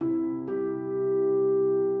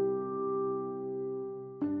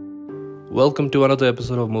Welcome to another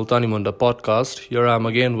episode of Multani Munda podcast. Here I am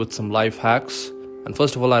again with some life hacks. And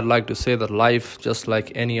first of all, I'd like to say that life, just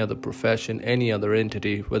like any other profession, any other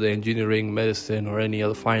entity, whether engineering, medicine, or any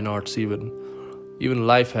other fine arts even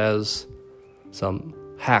life has some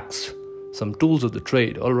hacks, some tools of the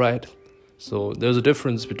trade, alright? So there's a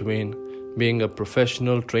difference between being a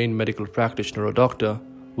professional, trained medical practitioner or doctor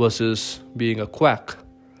versus being a quack.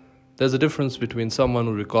 There's a difference between someone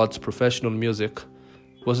who records professional music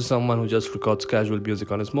versus someone who just records casual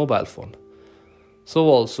music on his mobile phone. So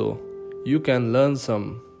also, you can learn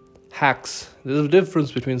some hacks. There's a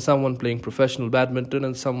difference between someone playing professional badminton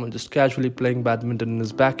and someone just casually playing badminton in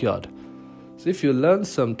his backyard. So if you learn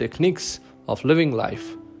some techniques of living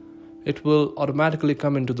life, it will automatically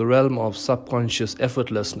come into the realm of subconscious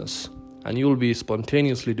effortlessness, and you'll be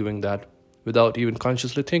spontaneously doing that without even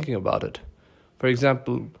consciously thinking about it. For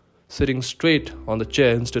example, sitting straight on the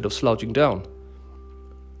chair instead of slouching down.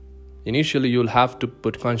 Initially, you'll have to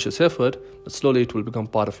put conscious effort, but slowly it will become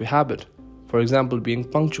part of your habit. For example, being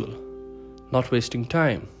punctual, not wasting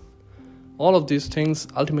time. All of these things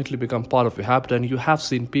ultimately become part of your habit, and you have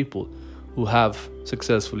seen people who have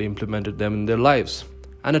successfully implemented them in their lives.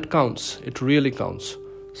 And it counts. It really counts.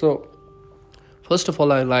 So, first of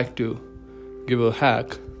all, I'd like to give a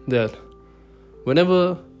hack that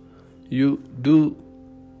whenever you do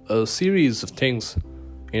a series of things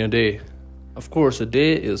in a day, of course, a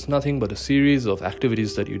day is nothing but a series of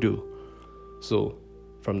activities that you do. So,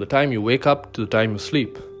 from the time you wake up to the time you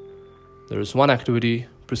sleep, there is one activity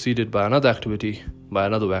preceded by another activity,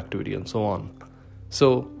 and so on.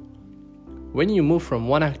 So, when you move from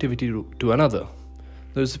one activity to another,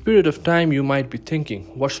 there's a period of time you might be thinking,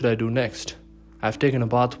 what should I do next? I've taken a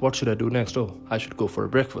bath, what should I do next? Oh, I should go for a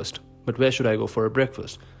breakfast. But where should I go for a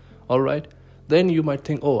breakfast? Alright, then you might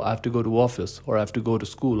think, I have to go to office, or I have to go to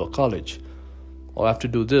school or college. Or I have to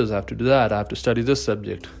do this, I have to do that, I have to study this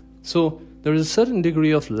subject. So there is a certain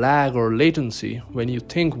degree of lag or latency when you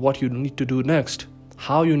think what you need to do next,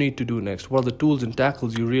 how you need to do next, what are the tools and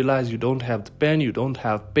tackles. You realize you don't have the pen, you don't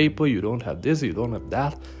have paper, you don't have this, you don't have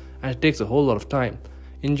that, and it takes a whole lot of time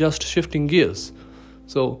in just shifting gears.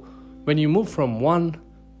 So when you move from one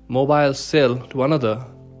mobile cell to another,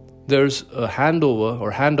 there's a handover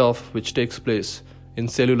or handoff which takes place in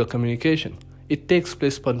cellular communication. It takes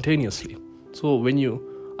place spontaneously. So when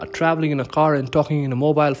you are traveling in a car and talking in a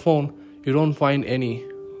mobile phone, you don't find any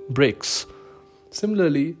breaks.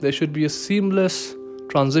 Similarly, there should be a seamless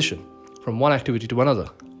transition from one activity to another.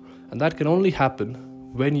 And that can only happen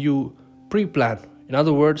when you pre-plan. In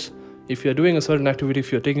other words, if you're doing a certain activity,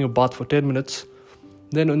 if you're taking a bath for 10 minutes,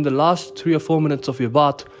 then in the last 3 or 4 minutes of your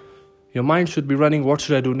bath, your mind should be running, what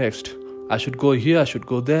should I do next? I should go here, I should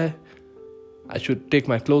go there, I should take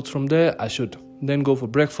my clothes from there, I should then go for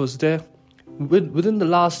breakfast there. Within the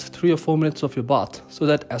last 3 or 4 minutes of your bath, so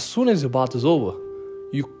that as soon as your bath is over,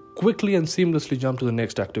 you quickly and seamlessly jump to the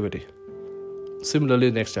next activity. Similarly,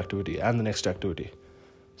 the next activity and the next activity.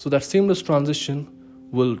 So that seamless transition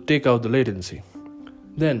will take out the latency.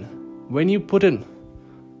 Then, when you put in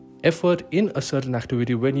effort in a certain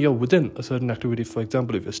activity, when you're within a certain activity, for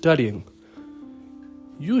example, if you're studying,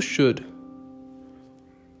 you should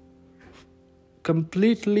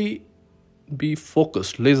completely be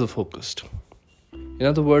focused, laser focused. In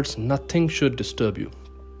other words, nothing should disturb you.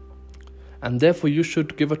 And therefore, you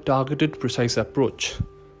should give a targeted, precise approach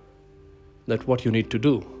that what you need to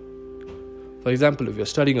do. For example, if you're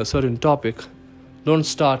studying a certain topic, don't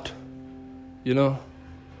start,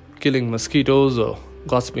 killing mosquitoes or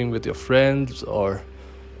gossiping with your friends or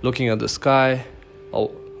looking at the sky or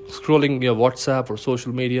scrolling your WhatsApp or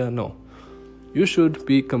social media. No. You should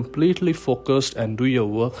be completely focused and do your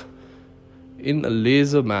work in a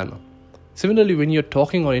laser manner. Similarly, when you're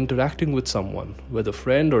talking or interacting with someone, whether a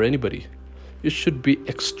friend or anybody, you should be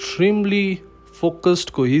extremely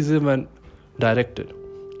focused, cohesive, and directed.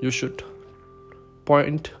 You should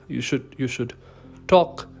point, you should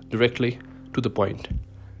talk directly to the point.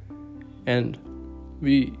 And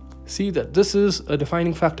we see that this is a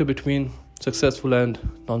defining factor between successful and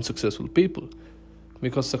non-successful people.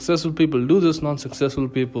 Because successful people do this, non-successful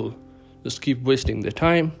people just keep wasting their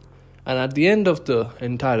time. And at the end of the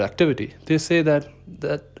entire activity, they say that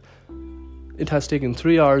it has taken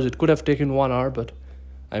 3 hours, it could have taken 1 hour, but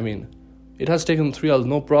it has taken 3 hours,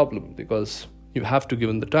 no problem, because you have to give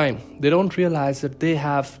them the time. They don't realize that they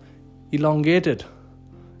have elongated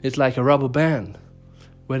it like a rubber band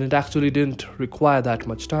when it actually didn't require that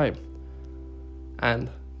much time. And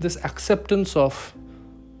this acceptance of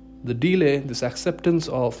the delay, this acceptance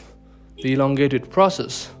of the elongated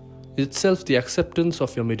process, is itself the acceptance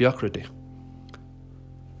of your mediocrity.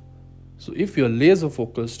 So if you're laser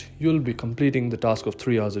focused, you'll be completing the task of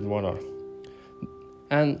 3 hours in 1 hour.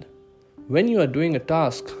 And when you are doing a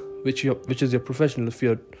task which is your professional, if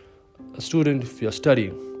you're a student, if you're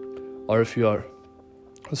studying, or if you're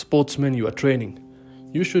a sportsman, you are training,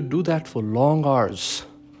 you should do that for long hours.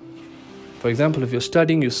 For example, if you're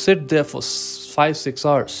studying, you sit there for 5-6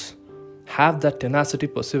 hours. Have that tenacity,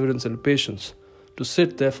 perseverance, and patience to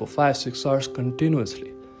sit there for 5-6 hours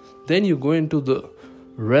continuously. Then you go into the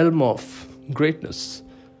realm of greatness,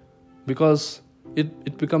 because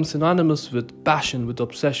it becomes synonymous with passion, with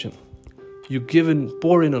obsession. You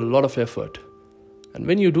pour in a lot of effort. And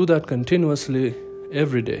when you do that continuously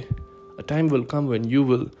every day, a time will come when you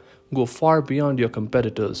will go far beyond your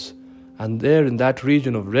competitors. And there in that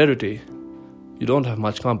region of rarity, you don't have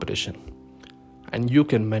much competition. And you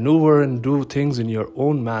can maneuver and do things in your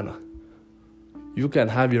own manner. You can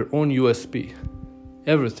have your own USP.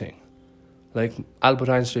 Everything. Like Albert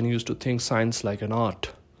Einstein used to think science like an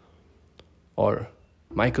art. Or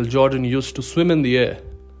Michael Jordan used to swim in the air.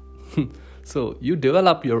 So you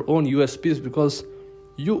develop your own USPs because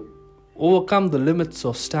you overcome the limits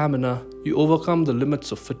of stamina, you overcome the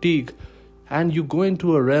limits of fatigue, and you go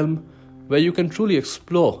into a realm where you can truly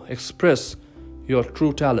explore, express your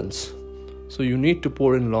true talents. So you need to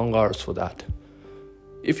pour in long hours for that.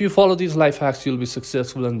 If you follow these life hacks, you'll be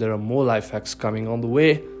successful, and there are more life hacks coming on the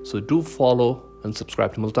way. So do follow and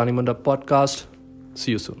subscribe to Multani Manda podcast.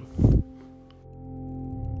 See you soon.